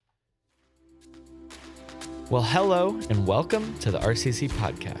Well, hello and welcome to the RCC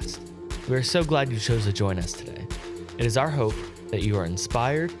podcast. We are so glad you chose to join us today. It is our hope that you are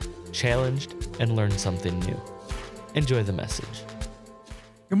inspired, challenged, and learned something new. Enjoy the message.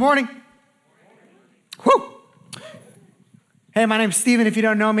 Good morning. Whew. Hey, my name's Stephen. If you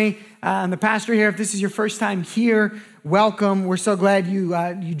don't know me, I'm the pastor here. If this is your first time here, welcome. We're so glad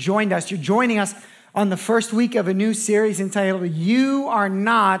you joined us. You're joining us on the first week of a new series entitled, You Are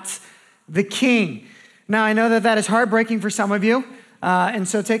Not the King. Now, I know that is heartbreaking for some of you, and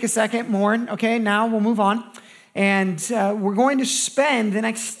so take a second, mourn. Okay, now we'll move on. And we're going to spend the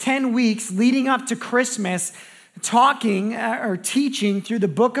next 10 weeks leading up to Christmas talking or teaching through the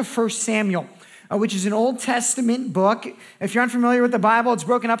book of 1 Samuel, which is an Old Testament book. If you're unfamiliar with the Bible, it's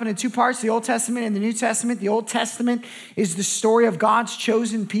broken up into two parts, the Old Testament and the New Testament. The Old Testament is the story of God's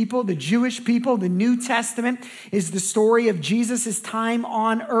chosen people, the Jewish people. The New Testament is the story of Jesus' time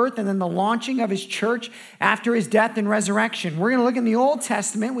on earth and then the launching of his church after his death and resurrection. We're going to look in the Old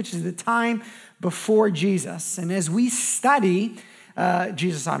Testament, which is the time before Jesus. And as we study,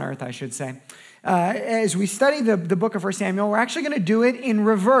 Jesus on earth, I should say, as we study the book of 1 Samuel, we're actually going to do it in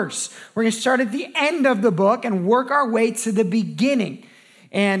reverse. We're going to start at the end of the book and work our way to the beginning.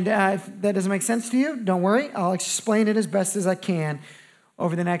 And if that doesn't make sense to you, don't worry. I'll explain it as best as I can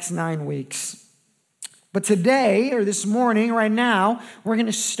over the next 9 weeks. But today, or this morning, right now, we're going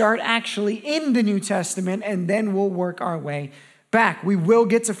to start actually in the New Testament, and then we'll work our way back. We will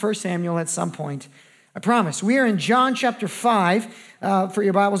get to 1 Samuel at some point. I promise. We are in John chapter 5 for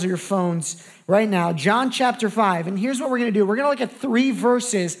your Bibles or your phones right now. John chapter 5. And here's what we're going to do. We're going to look at 3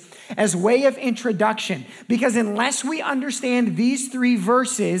 verses as way of introduction. Because unless we understand these 3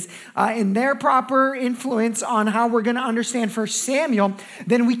 verses in their proper influence on how we're going to understand 1 Samuel,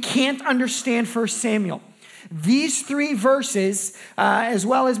 then we can't understand 1 Samuel. These 3 verses, as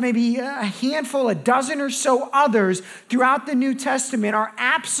well as maybe a handful, a dozen or so others throughout the New Testament, are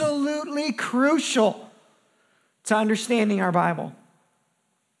absolutely crucial to understanding our Bible.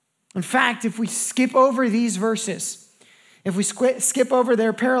 In fact, if we skip over these verses, if we skip over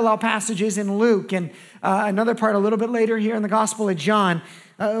their parallel passages in Luke and another part a little bit later here in the Gospel of John,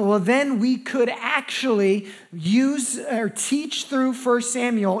 well, then we could actually use or teach through 1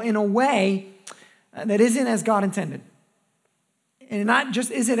 Samuel in a way that isn't as God intended. And not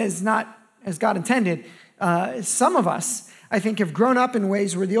just is it as not as God intended. Some of us, I think, have grown up in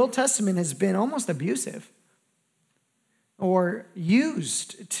ways where the Old Testament has been almost abusive or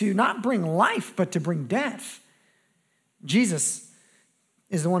used to not bring life, but to bring death. Jesus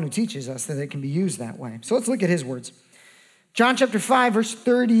is the one who teaches us that it can be used that way. So let's look at his words. John chapter 5, verse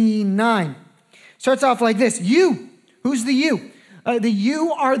 39 starts off like this. You, who's the you? The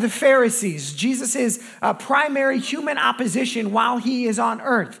you are the Pharisees, Jesus' primary human opposition while he is on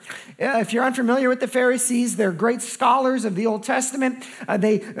earth. If you're unfamiliar with the Pharisees, they're great scholars of the Old Testament.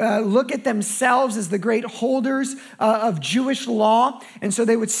 They look at themselves as the great holders of Jewish law. And so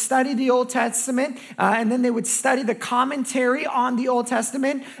they would study the Old Testament, and then they would study the commentary on the Old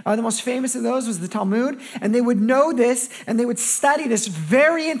Testament. The most famous of those was the Talmud. And they would know this, and they would study this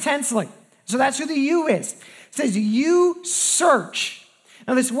very intensely. So that's who the you is. It says, you search.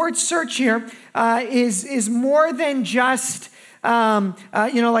 Now, this word search here is more than just,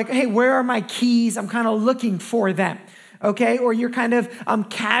 like, hey, where are my keys? I'm kind of looking for them, okay? Or you're kind of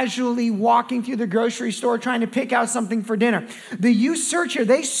casually walking through the grocery store trying to pick out something for dinner. The you search here,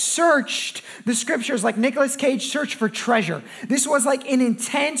 they searched the scriptures like Nicolas Cage searched for treasure. This was like an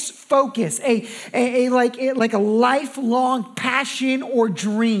intense focus, like a lifelong passion or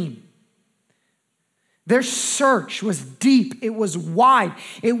dream. Their search was deep, it was wide,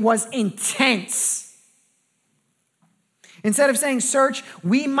 it was intense. Instead of saying search,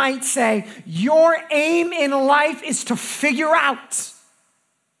 we might say, your aim in life is to figure out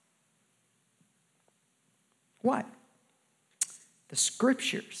what? The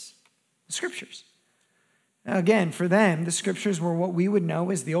scriptures. The scriptures. Now again, for them, the scriptures were what we would know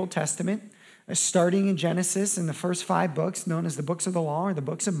as the Old Testament, starting in Genesis in the first 5 books, known as the books of the law or the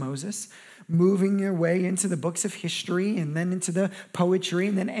books of Moses, moving their way into the books of history and then into the poetry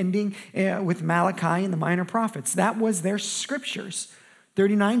and then ending with Malachi and the minor prophets. That was their scriptures.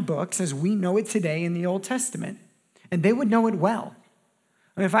 39 books as we know it today in the Old Testament. And they would know it well.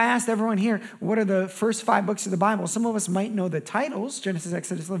 I mean, if I asked everyone here, what are the first 5 books of the Bible? Some of us might know the titles, Genesis,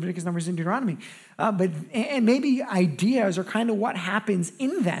 Exodus, Leviticus, Numbers, and Deuteronomy. And maybe ideas or kind of what happens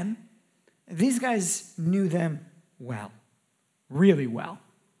in them. These guys knew them well, really well.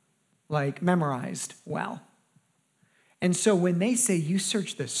 Like memorized well. And so when they say you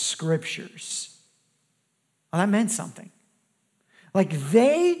search the scriptures, well, that meant something. Like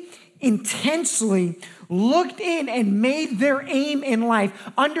they intensely looked in and made their aim in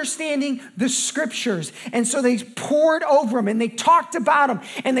life, understanding the scriptures. And so they poured over them and they talked about them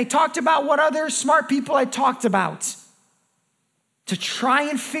and they talked about what other smart people had talked about to try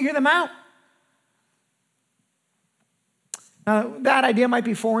and figure them out. Now, that idea might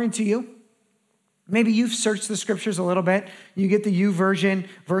be foreign to you. Maybe you've searched the scriptures a little bit. You get the YouVersion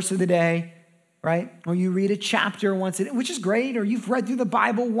verse of the day, right? Or you read a chapter once, which is great. Or you've read through the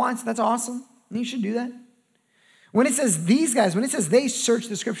Bible once. That's awesome. You should do that. When it says these guys, when it says they search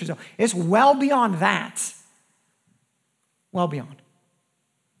the scriptures, it's well beyond that. Well beyond.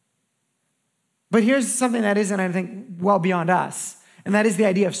 But here's something that isn't, I think, well beyond us. And that is the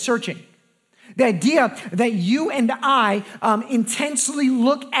idea of searching. The idea that you and I intensely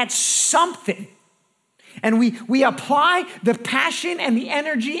look at something and we apply the passion and the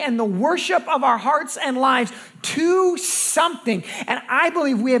energy and the worship of our hearts and lives to something. And I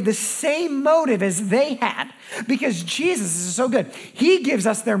believe we have the same motive as they had, because Jesus is so good. He gives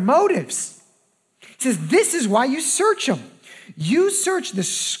us their motives. He says, this is why you search them. You search the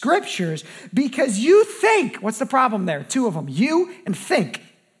scriptures because you think, what's the problem there? Two of them, you and think.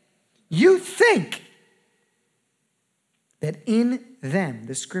 You think that in them,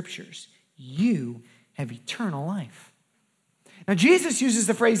 the scriptures, you have eternal life. Now, Jesus uses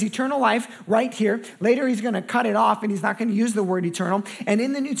the phrase eternal life right here. Later, he's going to cut it off and he's not going to use the word eternal. And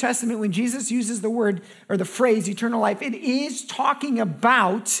in the New Testament, when Jesus uses the word or the phrase eternal life, it is talking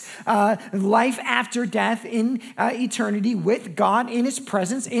about life after death in eternity with God in his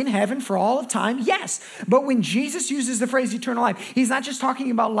presence in heaven for all of time. Yes. But when Jesus uses the phrase eternal life, he's not just talking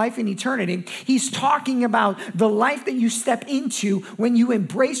about life in eternity. He's talking about the life that you step into when you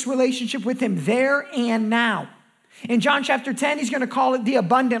embrace relationship with him there and now. In John chapter 10, he's going to call it the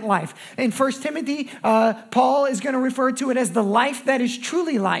abundant life. In 1 Timothy, Paul is going to refer to it as the life that is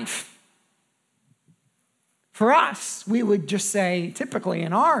truly life. For us, we would just say, typically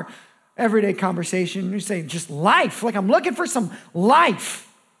in our everyday conversation, we say just life. Like, I'm looking for some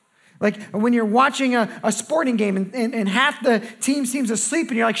life. Like when you're watching a sporting game and half the team seems asleep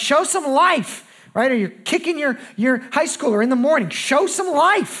and you're like, show some life, right? Or you're kicking your high schooler in the morning, show some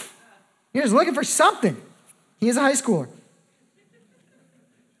life. You're just looking for something. He is a high schooler.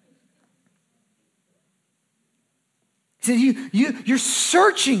 He said, you're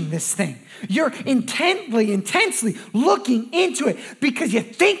searching this thing. You're intensely looking into it because you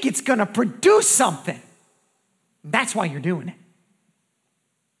think it's going to produce something. That's why you're doing it.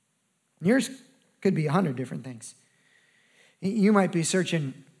 Yours could be 100 different things. You might be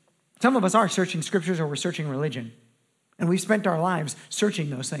searching, some of us are searching scriptures or we're searching religion. And we've spent our lives searching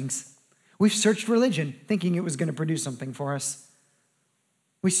those things. We've searched religion thinking it was going to produce something for us.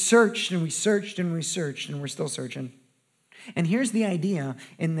 We searched and we searched and we searched and we're still searching. And here's the idea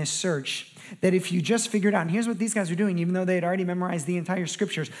in this search, that if you just figured out, and here's what these guys are doing, even though they had already memorized the entire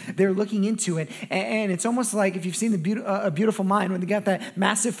scriptures, they're looking into it. And it's almost like if you've seen A Beautiful Mind, when they got that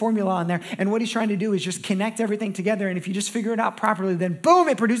massive formula on there, and what he's trying to do is just connect everything together. And if you just figure it out properly, then boom,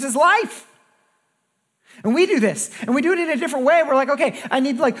 it produces life. And we do this, and we do it in a different way. We're like, okay, I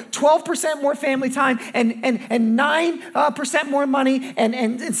need like 12% more family time and 9% more money and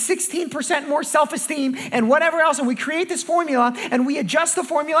 16% more self-esteem and whatever else. And we create this formula and we adjust the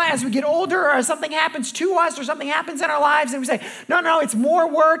formula as we get older or as something happens to us or something happens in our lives. And we say, no, it's more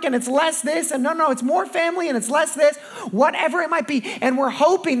work and it's less this. And no, it's more family and it's less this, whatever it might be. And we're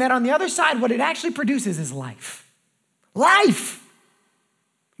hoping that on the other side, what it actually produces is life. Life.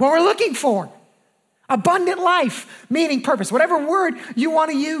 What we're looking for. Abundant life, meaning purpose, whatever word you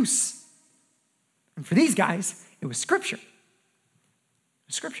want to use. And for these guys, it was scripture.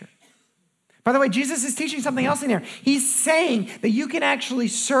 Scripture. By the way, Jesus is teaching something else in here. He's saying that you can actually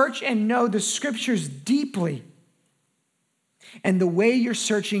search and know the scriptures deeply. And the way you're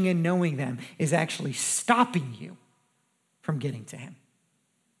searching and knowing them is actually stopping you from getting to him.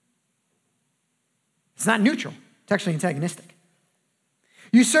 It's not neutral. It's actually antagonistic.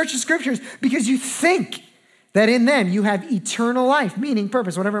 You search the scriptures because you think that in them you have eternal life, meaning,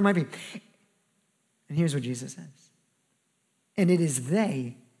 purpose, whatever it might be. And here's what Jesus says. And it is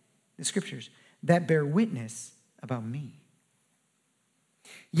they, the scriptures, that bear witness about me.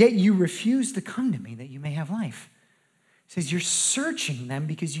 Yet you refuse to come to me that you may have life. It says you're searching them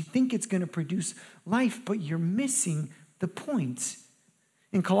because you think it's going to produce life, but you're missing the point.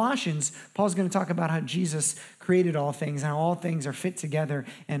 In Colossians, Paul's going to talk about how Jesus created all things, and how all things are fit together,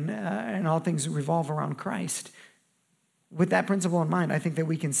 and all things revolve around Christ. With that principle in mind, I think that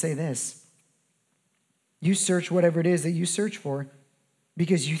we can say this. You search whatever it is that you search for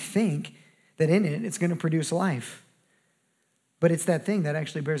because you think that in it, it's going to produce life. but it's that thing that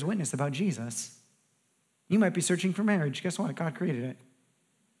actually bears witness about Jesus. You might be searching for marriage. Guess what? God created it.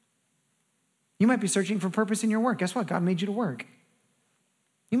 You might be searching for purpose in your work. Guess what? God made you to work.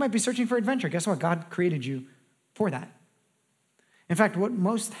 You might be searching for adventure. Guess what? God created you for that. In fact, what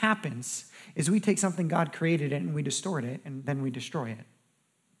most happens is we take something God created and we distort it, and then we destroy it.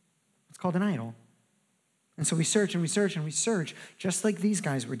 It's called an idol. And so we search and we search and we search, just like these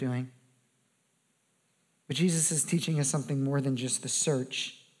guys were doing. But Jesus is teaching us something more than just the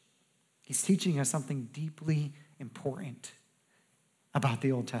search. He's teaching us something deeply important about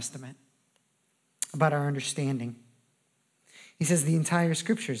the Old Testament, about our understanding. He says the entire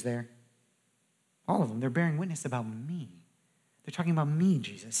scripture's there. All of them. They're bearing witness about me. They're talking about me,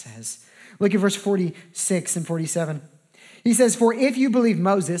 Jesus says. Look at verse 46 and 47. He says, for if you believe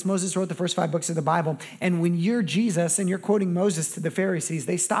Moses wrote the first 5 books of the Bible, and when you're Jesus and you're quoting Moses to the Pharisees,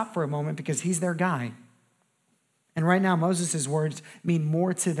 they stop for a moment because he's their guy. And right now, Moses' words mean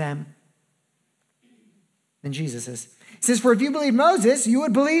more to them than Jesus's. He says, for if you believe Moses, you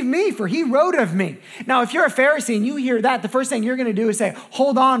would believe me, for he wrote of me. Now, if you're a Pharisee and you hear that, the first thing you're going to do is say,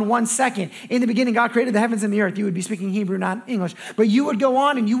 hold on 1 second. In the beginning, God created the heavens and the earth. You would be speaking Hebrew, not English. But you would go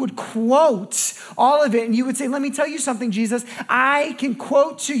on and you would quote all of it. And you would say, let me tell you something, Jesus. I can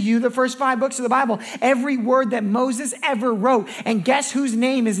quote to you the first 5 books of the Bible, every word that Moses ever wrote. And guess whose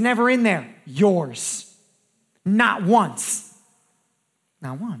name is never in there? Yours. Not once.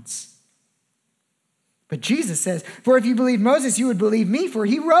 Not once. But Jesus says, for if you believe Moses, you would believe me, for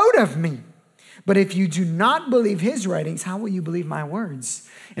he wrote of me. But if you do not believe his writings, how will you believe my words?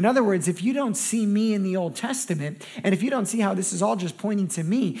 In other words, if you don't see me in the Old Testament, and if you don't see how this is all just pointing to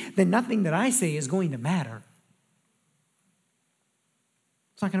me, then nothing that I say is going to matter.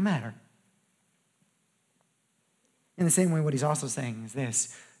 It's not going to matter. In the same way, what he's also saying is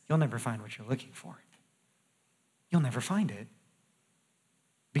this: you'll never find what you're looking for. You'll never find it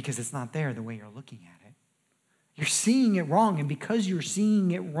because it's not there the way you're looking at it. You're seeing it wrong, and because you're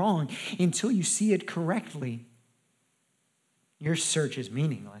seeing it wrong, until you see it correctly, your search is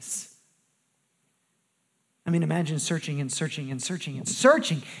meaningless. I mean, imagine searching and searching and searching and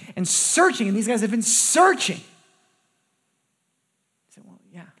searching and searching, and these guys have been searching. I said, well,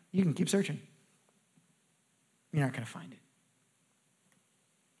 yeah, you can keep searching. You're not going to find it.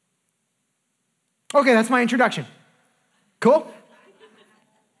 Okay, that's my introduction. Cool?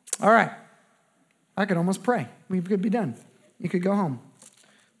 All right. I could almost pray. We could be done. You could go home.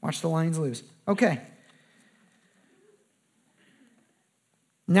 Watch the Lions lose. Okay.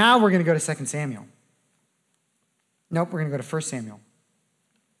 Now we're going to go to 2 Samuel. Nope, we're going to go to 1 Samuel.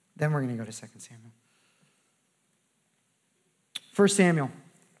 Then we're going to go to 2 Samuel. 1 Samuel.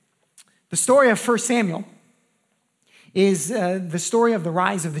 The story of 1 Samuel is the story of the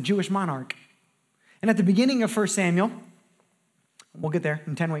rise of the Jewish monarch. And at the beginning of 1 Samuel, we'll get there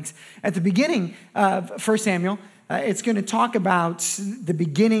in 10 weeks. At the beginning of 1 Samuel, it's going to talk about the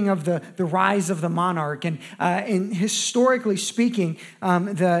beginning of the rise of the monarch. And historically speaking,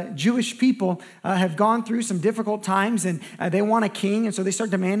 the Jewish people have gone through some difficult times, and they want a king. And so they start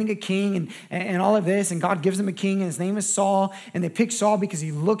demanding a king and all of this. And God gives them a king, and his name is Saul. And they pick Saul because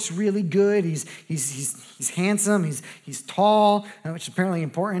he looks really good. He's handsome. He's tall, which is apparently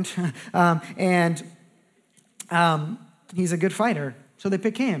important. He's a good fighter. So they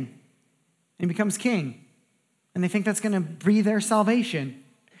pick him, and he becomes king. And they think that's going to be their salvation.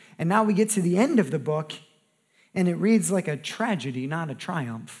 And now we get to the end of the book, and it reads like a tragedy, not a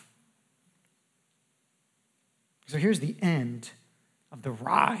triumph. So here's the end of the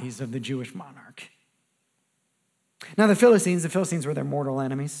rise of the Jewish monarch. Now the Philistines were their mortal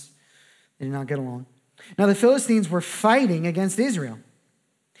enemies. They did not get along. Now the Philistines were fighting against Israel.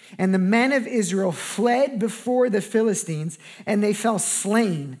 And the men of Israel fled before the Philistines, and they fell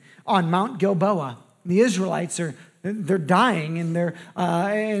slain on Mount Gilboa. The Israelites they're dying, and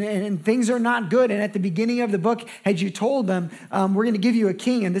and things are not good. And at the beginning of the book, had you told them, we're going to give you a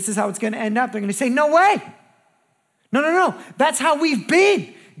king, and this is how it's going to end up, they're going to say, no way. No. That's how we've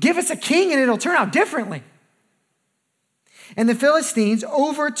been. Give us a king, and it'll turn out differently. And the Philistines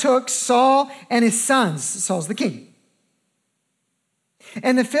overtook Saul and his sons. Saul's the king.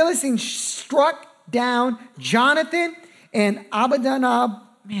 And the Philistines struck down Jonathan and Abinadab,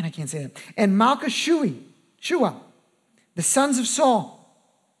 man, I can't say that, and Malchishua, the sons of Saul.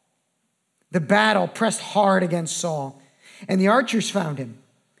 The battle pressed hard against Saul, and the archers found him,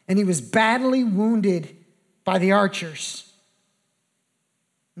 and he was badly wounded by the archers.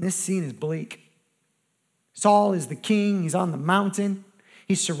 And this scene is bleak. Saul is the king. He's on the mountain.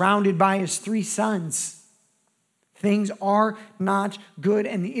 He's surrounded by his 3 sons. Things are not good,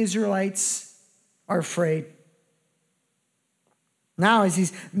 and the Israelites are afraid. Now, as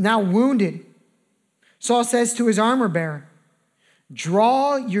he's now wounded, Saul says to his armor bearer,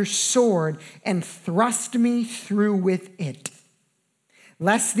 "Draw your sword and thrust me through with it,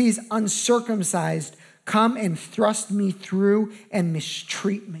 lest these uncircumcised come and thrust me through and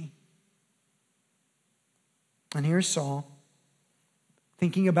mistreat me." And here's Saul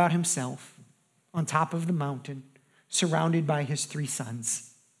thinking about himself on top of the mountain, surrounded by his 3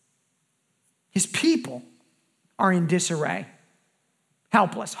 sons. His people are in disarray,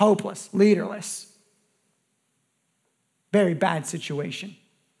 helpless, hopeless, leaderless. Very bad situation.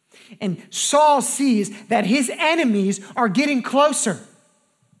 And Saul sees that his enemies are getting closer.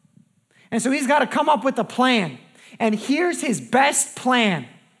 And so he's got to come up with a plan. And here's his best plan: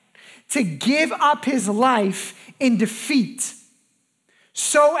 to give up his life in defeat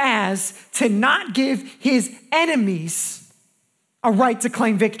so as to not give his enemies a right to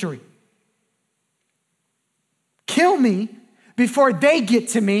claim victory. Kill me before they get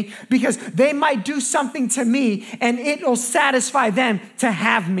to me, because they might do something to me and it'll satisfy them to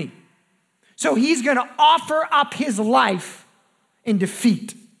have me. So he's going to offer up his life in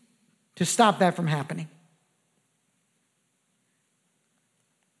defeat to stop that from happening.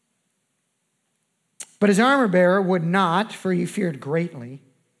 But his armor bearer would not, for he feared greatly.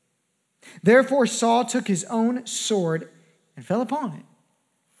 Therefore Saul took his own sword and fell upon it.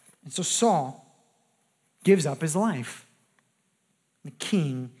 And so Saul gives up his life. The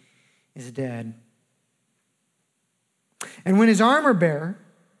king is dead. And when his armor bearer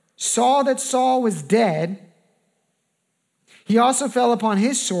saw that Saul was dead, he also fell upon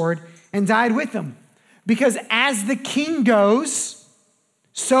his sword and died with him. Because as the king goes,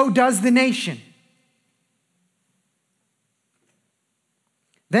 so does the nation.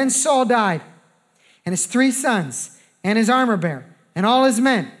 Then Saul died, and his 3 sons, and his armor bearer, and all his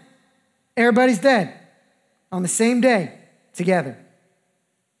men. Everybody's dead on the same day together.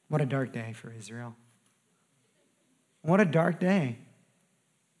 What a dark day for Israel. What a dark day.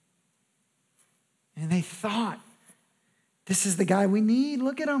 And they thought, this is the guy we need.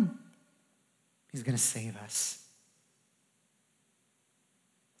 Look at him. He's going to save us.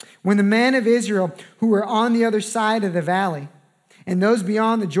 When the men of Israel who were on the other side of the valley and those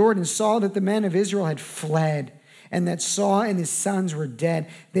beyond the Jordan saw that the men of Israel had fled and that Saul and his sons were dead,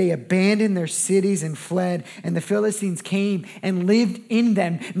 they abandoned their cities and fled, and the Philistines came and lived in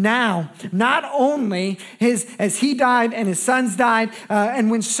them. Now, not only as he died and his sons died,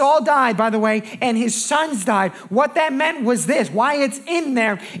 and when Saul died, by the way, and his sons died, what that meant was this. Why it's in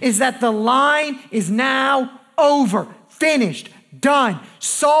there is that the line is now over, finished, done.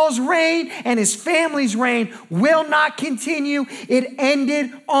 Saul's reign and his family's reign will not continue. It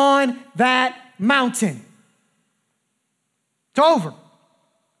ended on that mountain. It's over.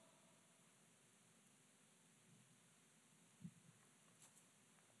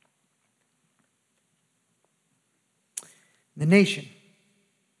 The nation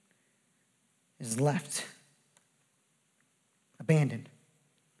is left abandoned.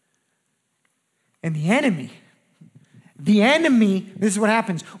 And the enemy, this is what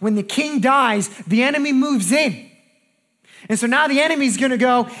happens. When the king dies, the enemy moves in. And so now the enemy's going to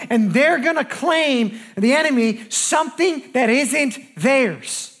go and they're going to claim, the enemy, something that isn't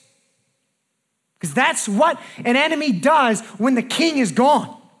theirs. Because that's what an enemy does when the king is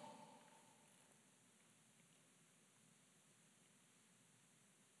gone.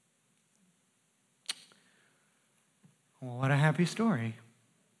 Well, what a happy story.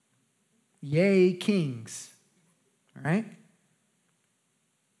 Yay, kings. All right?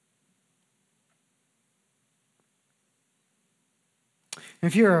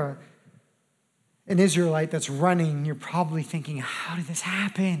 If you're an Israelite that's running, you're probably thinking, how did this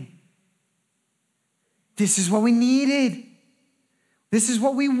happen? This is what we needed. This is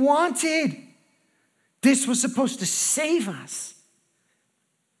what we wanted. This was supposed to save us.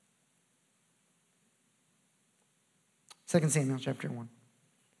 2 Samuel chapter 1.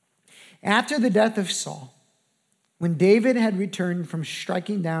 After the death of Saul, when David had returned from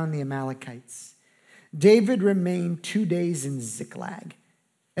striking down the Amalekites, David remained 2 days in Ziklag.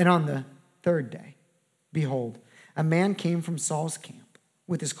 And on the 3rd day, behold, a man came from Saul's camp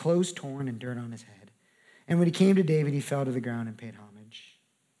with his clothes torn and dirt on his head. And when he came to David, he fell to the ground and paid homage.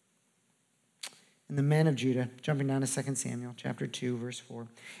 And the men of Judah, jumping down to 2 Samuel chapter 2, verse 4.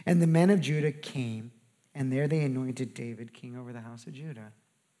 And the men of Judah came, and there they anointed David king over the house of Judah.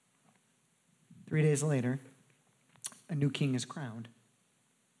 3 days later, a new king is crowned.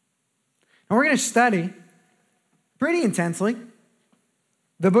 And we're going to study pretty intensely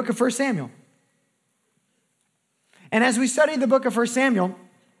the book of 1 Samuel. And as we study the book of 1 Samuel,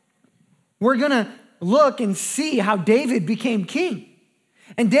 we're going to look and see how David became king.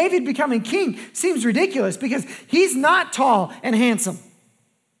 And David becoming king seems ridiculous because he's not tall and handsome.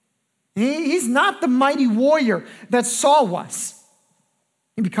 He's not the mighty warrior that Saul was.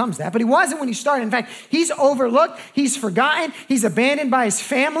 He becomes that, but he wasn't when he started. In fact, he's overlooked, he's forgotten, he's abandoned by his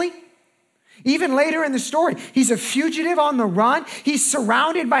family. Even later in the story, he's a fugitive on the run. He's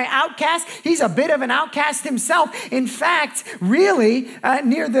surrounded by outcasts. He's a bit of an outcast himself. In fact, really,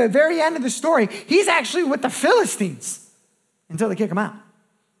 near the very end of the story, he's actually with the Philistines until they kick him out.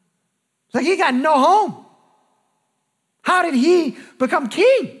 It's like he got no home. How did he become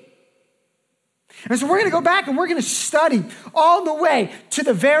king? And so we're going to go back and we're going to study all the way to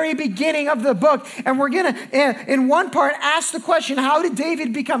the very beginning of the book. And we're going to, in one part, ask the question, how did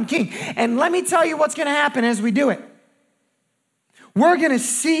David become king? And let me tell you what's going to happen as we do it. We're going to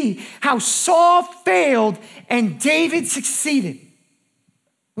see how Saul failed and David succeeded.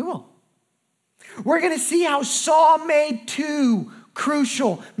 We will. We're going to see how Saul made two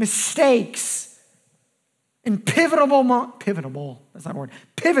crucial mistakes and pivotal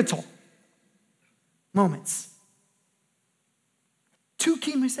moments. Two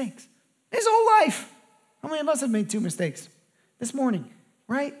key mistakes. His whole life. How many of us have made two mistakes this morning,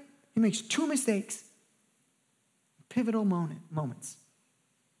 right? He makes two mistakes. Pivotal moments.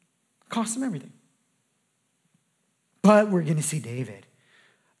 Cost him everything. But we're going to see David.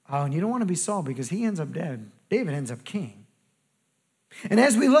 Oh, and you don't want to be Saul because he ends up dead. David ends up king. And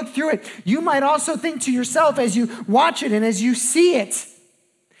as we look through it, you might also think to yourself as you watch it and as you see it,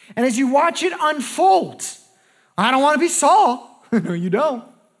 and as you watch it unfold, I don't want to be Saul. No, you don't.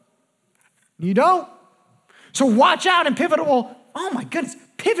 You don't. So watch out in pivotal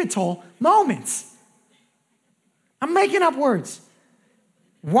moments. I'm making up words.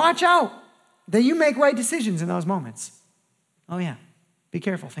 Watch out that you make right decisions in those moments. Oh yeah, be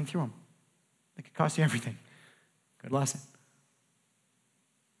careful, think through them. It could cost you everything. Good lesson.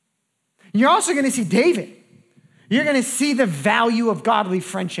 You're also going to see David. You're going to see the value of godly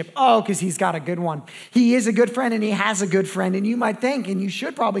friendship. Oh, because he's got a good one. He is a good friend and he has a good friend. And you might think, and you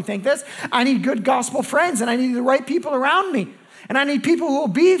should probably think this, I need good gospel friends and I need the right people around me. And I need people who will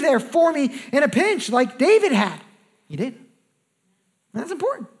be there for me in a pinch like David had. He did. And that's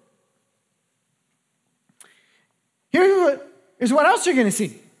important. Here's what else you're going to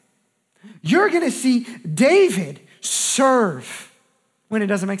see. You're going to see David serve when it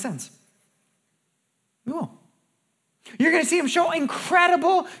doesn't make sense. You will. You're going to see him show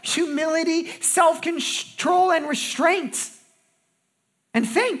incredible humility, self-control, and restraint. And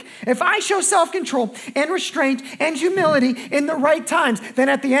think, if I show self-control and restraint and humility in the right times, then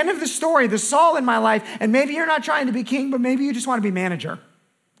at the end of the story, the Saul in my life, and maybe you're not trying to be king, but maybe you just want to be manager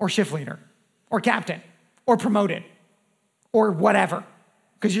or shift leader or captain or promoted or whatever,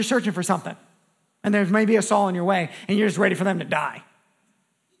 because you're searching for something. And there's maybe a Saul in your way, and you're just ready for them to die.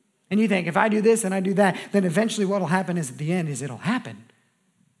 And you think, if I do this and I do that, then eventually what will happen is at the end is it'll happen,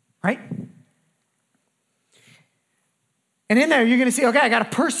 right? And in there, you're going to see, okay, I got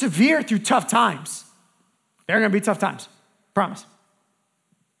to persevere through tough times. There are going to be tough times, promise.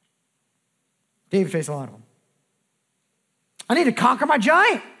 David faced a lot of them. I need to conquer my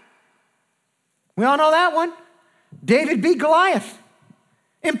giant. We all know that one. David beat Goliath.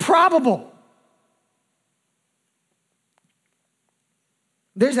 Improbable.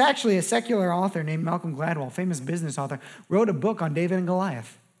 There's actually a secular author named Malcolm Gladwell, famous business author, wrote a book on David and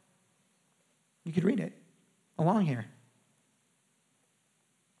Goliath. You could read it along here.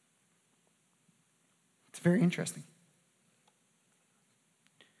 It's very interesting.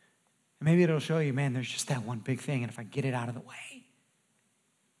 And maybe it'll show you, man, there's just that one big thing, and if I get it out of the way,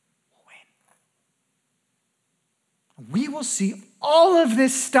 we'll win. We will see all of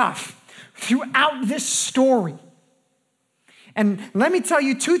this stuff throughout this story. And let me tell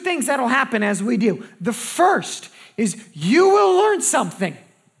you two things that'll happen as we do. The first is you will learn something.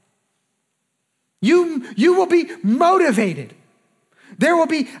 You will be motivated. There will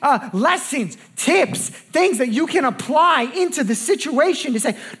be lessons, tips, things that you can apply into the situation to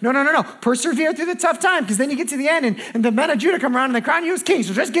say, no, persevere through the tough time, because then you get to the end and the men of Judah come around and they crown you as king,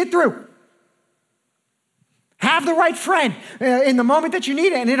 so just get through. Have the right friend in the moment that you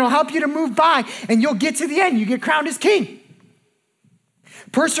need it, and it'll help you to move by, and you'll get to the end. You get crowned as king.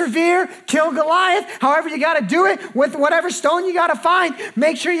 Persevere, kill Goliath, however you got to do it, with whatever stone you got to find.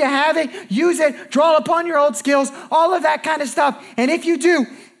 Make sure you have it, use it, draw upon your old skills, all of that kind of stuff. And if you do,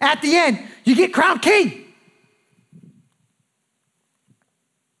 at the end, you get crowned king.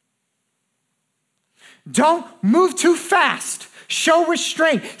 Don't move too fast. Show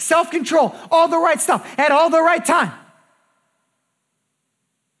restraint, self-control, all the right stuff at all the right time.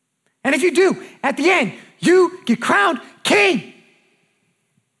 And if you do, at the end, you get crowned king.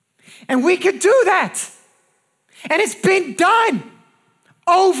 And we could do that. And it's been done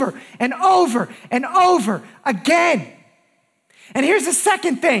over and over and over again. And here's the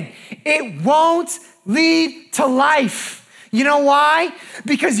second thing. It won't lead to life. You know why?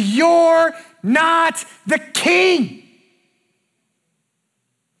 Because you're not the king.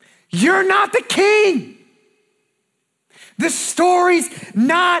 You're not the king. The story's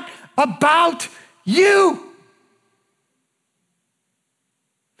not about you.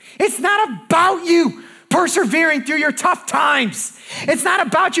 It's not about you persevering through your tough times. It's not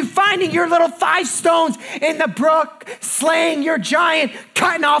about you finding your little 5 stones in the brook, slaying your giant,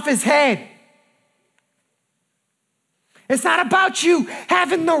 cutting off his head. It's not about you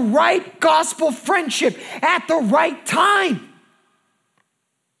having the right gospel friendship at the right time.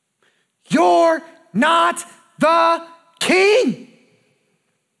 You're not the king.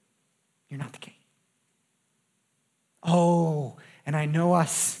 You're not the king. Oh, and I know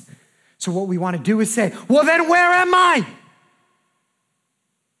us. So what we want to do is say, well, then where am I?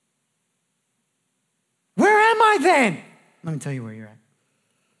 Where am I then? Let me tell you where you're at.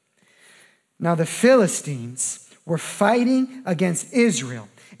 Now the Philistines were fighting against Israel,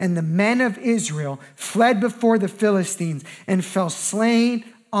 and the men of Israel fled before the Philistines and fell slain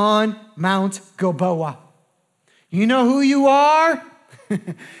on Mount Gilboa. You know who you are?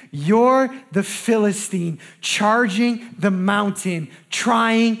 You're the Philistine charging the mountain,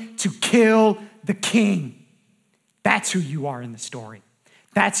 trying to kill the king. That's who you are in the story.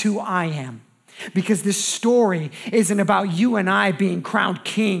 That's who I am. Because this story isn't about you and I being crowned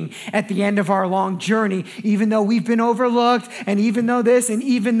king at the end of our long journey, even though we've been overlooked, and even though this, and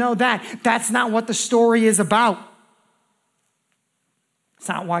even though that. That's not what the story is about. It's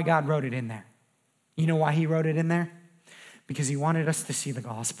not why God wrote it in there. You know why he wrote it in there? Because he wanted us to see the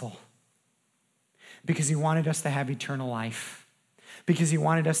gospel. Because he wanted us to have eternal life. Because he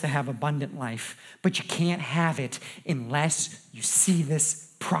wanted us to have abundant life. But you can't have it unless you see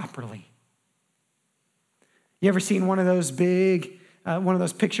this properly. You ever seen one of those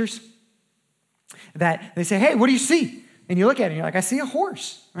pictures that they say, hey, what do you see? And you look at it and you're like, I see a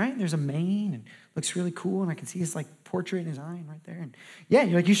horse, right? There's a mane and looks really cool. And I can see his portrait in his eye right there. And yeah,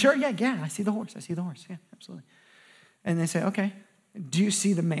 you're like, you sure? Yeah, I see the horse. Yeah, absolutely. And they say, okay, do you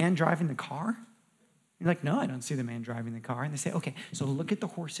see the man driving the car? You're like, no, I don't see the man driving the car. And they say, okay, so look at the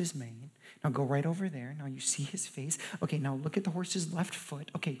horse's mane. Now go right over there. Now you see his face. Okay, now look at the horse's left foot.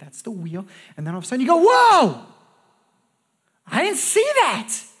 Okay, that's the wheel. And then all of a sudden you go, whoa! I didn't see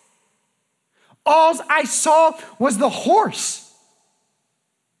that. All I saw was the horse.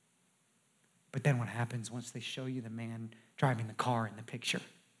 But then what happens once they show you the man driving the car in the picture?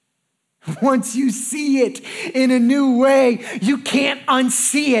 Once you see it in a new way, you can't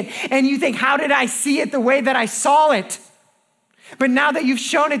unsee it. And you think, how did I see it the way that I saw it? But now that you've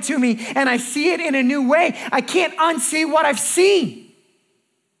shown it to me and I see it in a new way, I can't unsee what I've seen.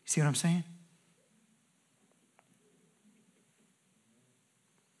 See what I'm saying?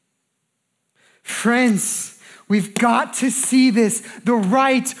 Friends, we've got to see this the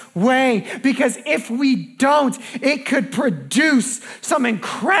right way, because if we don't, it could produce some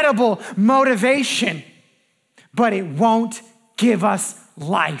incredible motivation, but it won't give us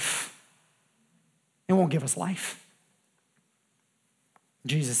life. It won't give us life.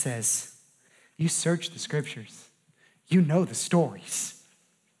 Jesus says, you search the scriptures, you know the stories,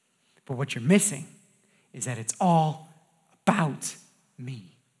 but what you're missing is that it's all about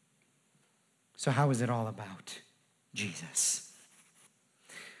me. So how is it all about Jesus?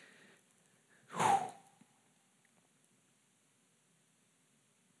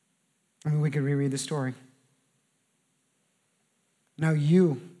 We could reread the story. Now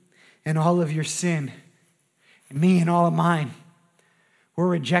you and all of your sin, and me and all of mine, we're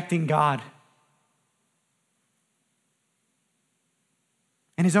rejecting God.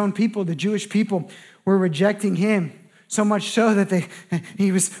 And his own people, the Jewish people, were rejecting him. So much so that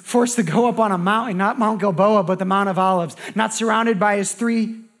he was forced to go up on a mountain, not Mount Gilboa, but the Mount of Olives, not surrounded by his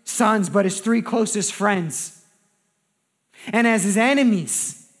 3 sons, but his 3 closest friends. And as his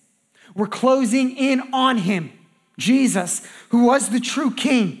enemies were closing in on him, Jesus, who was the true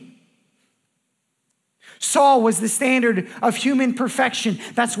king, Saul was the standard of human perfection.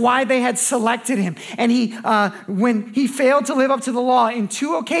 That's why they had selected him. And when he failed to live up to the law in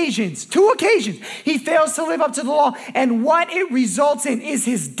 2 occasions, he fails to live up to the law. And what it results in is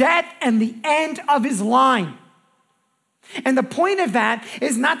his death and the end of his line. And the point of that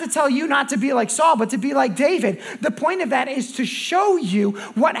is not to tell you not to be like Saul, but to be like David. The point of that is to show you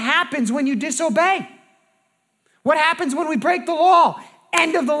what happens when you disobey. What happens when we break the law?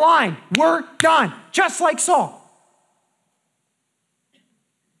 End of the line. We're done. Just like Saul.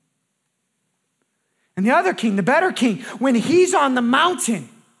 And the other king, the better king, when he's on the mountain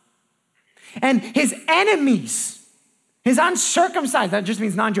and his enemies, his uncircumcised, that just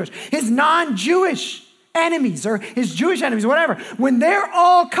means non-Jewish, his non-Jewish enemies or his Jewish enemies, whatever, when they're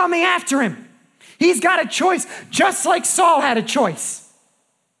all coming after him, he's got a choice just like Saul had a choice.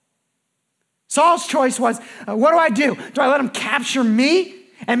 Saul's choice was, what do? Do I let them capture me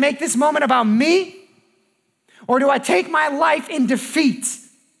and make this moment about me? Or do I take my life in defeat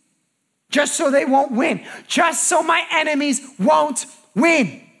just so they won't win, just so my enemies won't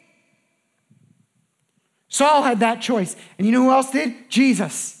win? Saul had that choice. And you know who else did?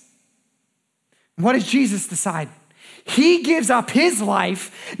 Jesus. What does Jesus decide? He gives up his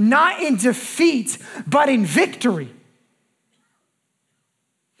life not in defeat, but in victory.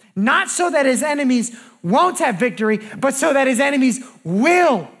 Not so that his enemies won't have victory, but so that his enemies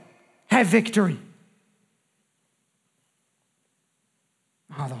will have victory.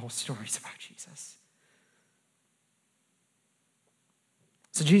 Oh, the whole story's about Jesus.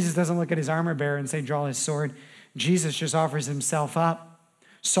 So Jesus doesn't look at his armor bearer and say, draw his sword. Jesus just offers himself up.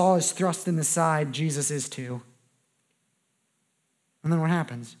 Saul is thrust in the side. Jesus is too. And then what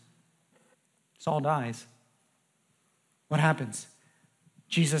happens? Saul dies. What happens?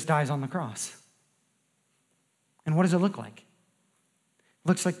 Jesus dies on the cross. And what does it look like? It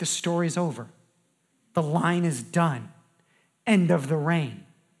looks like the story's over. The line is done. End of the reign.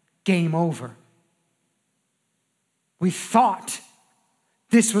 Game over. We thought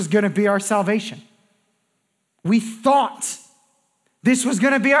this was going to be our salvation. We thought this was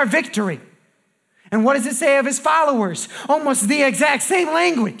going to be our victory. And what does it say of his followers? Almost the exact same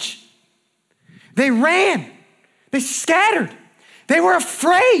language. They ran. They scattered. They were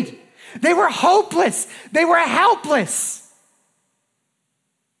afraid. They were hopeless. They were helpless.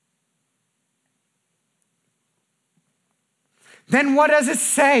 Then what does it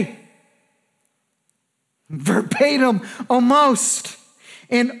say? Verbatim, almost.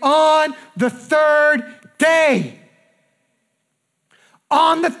 And on the third day,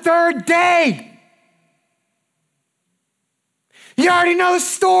 you already know the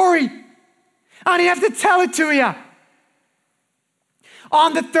story. I don't even have to tell it to you.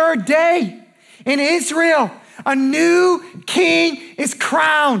 On the third day in Israel, a new king is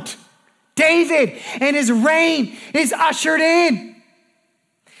crowned. David, and his reign is ushered in.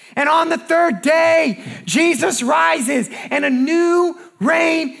 And on the third day, Jesus rises and a new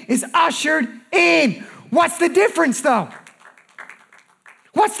reign is ushered in. What's the difference though?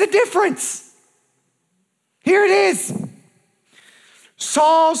 What's the difference? Here it is.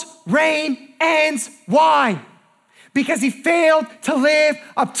 Saul's reign ends. Why? Because he failed to live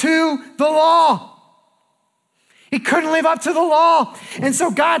up to the law. He couldn't live up to the law. And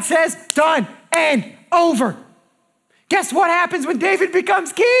so God says, done and over. Guess what happens when David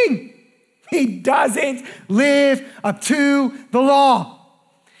becomes king? He doesn't live up to the law.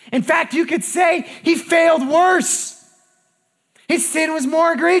 In fact, you could say he failed worse. His sin was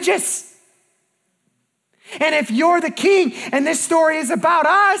more egregious. And if you're the king and this story is about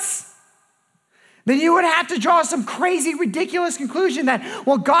us, then you would have to draw some crazy, ridiculous conclusion that,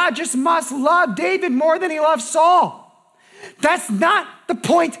 well, God just must love David more than he loves Saul. That's not the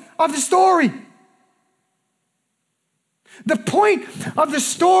point of the story. The point of the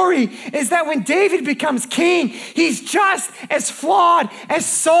story is that when David becomes king, he's just as flawed as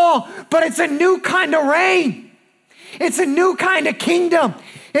Saul, but it's a new kind of reign. It's a new kind of kingdom.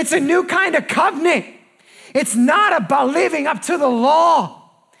 It's a new kind of covenant. It's not about living up to the law.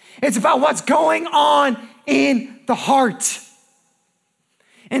 It's about what's going on in the heart.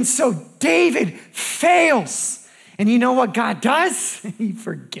 And so David fails. And you know what God does? He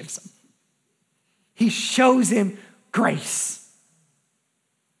forgives him. He shows him grace.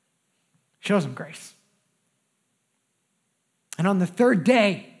 Shows him grace. And on the third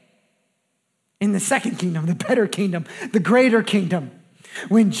day, in the second kingdom, the better kingdom, the greater kingdom,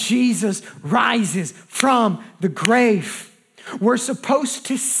 when Jesus rises from the grave, we're supposed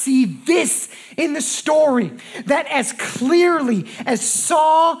to see this in the story, that as clearly as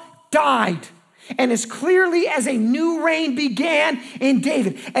Saul died, and as clearly as a new reign began in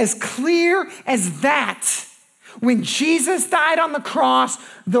David, as clear as that, when Jesus died on the cross,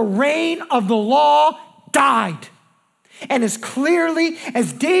 the reign of the law died. And as clearly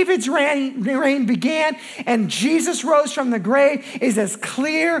as David's reign began and Jesus rose from the grave, is as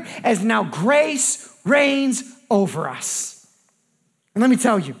clear as now grace reigns over us. And let me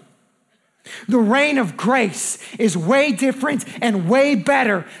tell you, the reign of grace is way different and way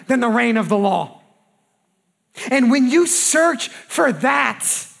better than the reign of the law. And when you search for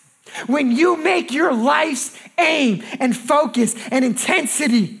that, when you make your life's aim and focus and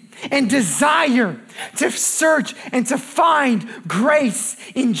intensity and desire to search and to find grace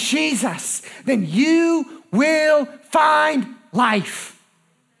in Jesus, then you will find life.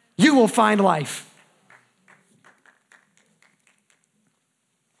 You will find life.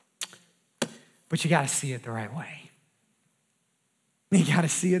 But you got to see it the right way. You got to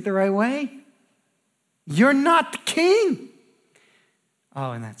see it the right way. You're not the king.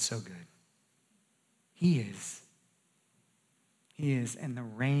 Oh, and that's so good. He is. He is. And the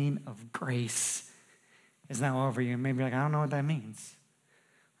reign of grace is now over you. Maybe you're like, I don't know what that means.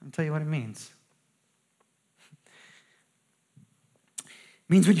 I'll tell you what it means. It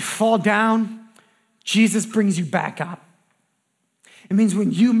means when you fall down, Jesus brings you back up. It means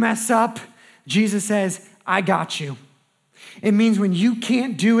when you mess up, Jesus says, I got you. It means when you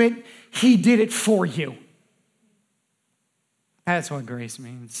can't do it, he did it for you. That's what grace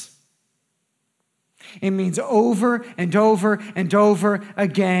means. It means over and over and over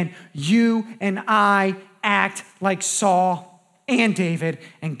again, you and I act like Saul and David,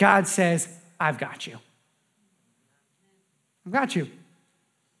 and God says, I've got you. I've got you.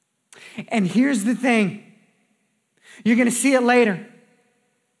 And here's the thing. You're going to see it later.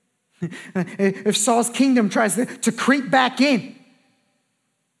 If Saul's kingdom tries to creep back in,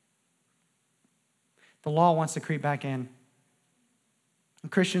 the law wants to creep back in.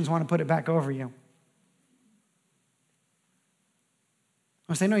 And Christians want to put it back over you.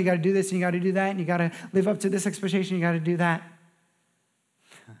 I'll say, no, you got to do this and you got to do that and you got to live up to this expectation, you got to do that.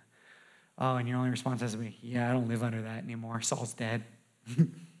 Oh, and your only response has to be, yeah, I don't live under that anymore. Saul's dead.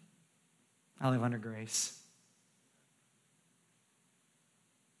 I live under grace.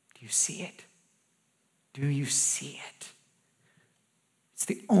 Do you see it? Do you see it? It's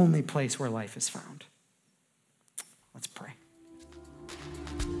the only place where life is found. Let's pray.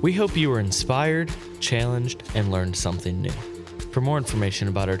 We hope you were inspired, challenged, and learned something new. For more information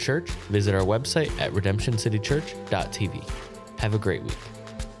about our church, visit our website at redemptioncitychurch.tv. Have a great week.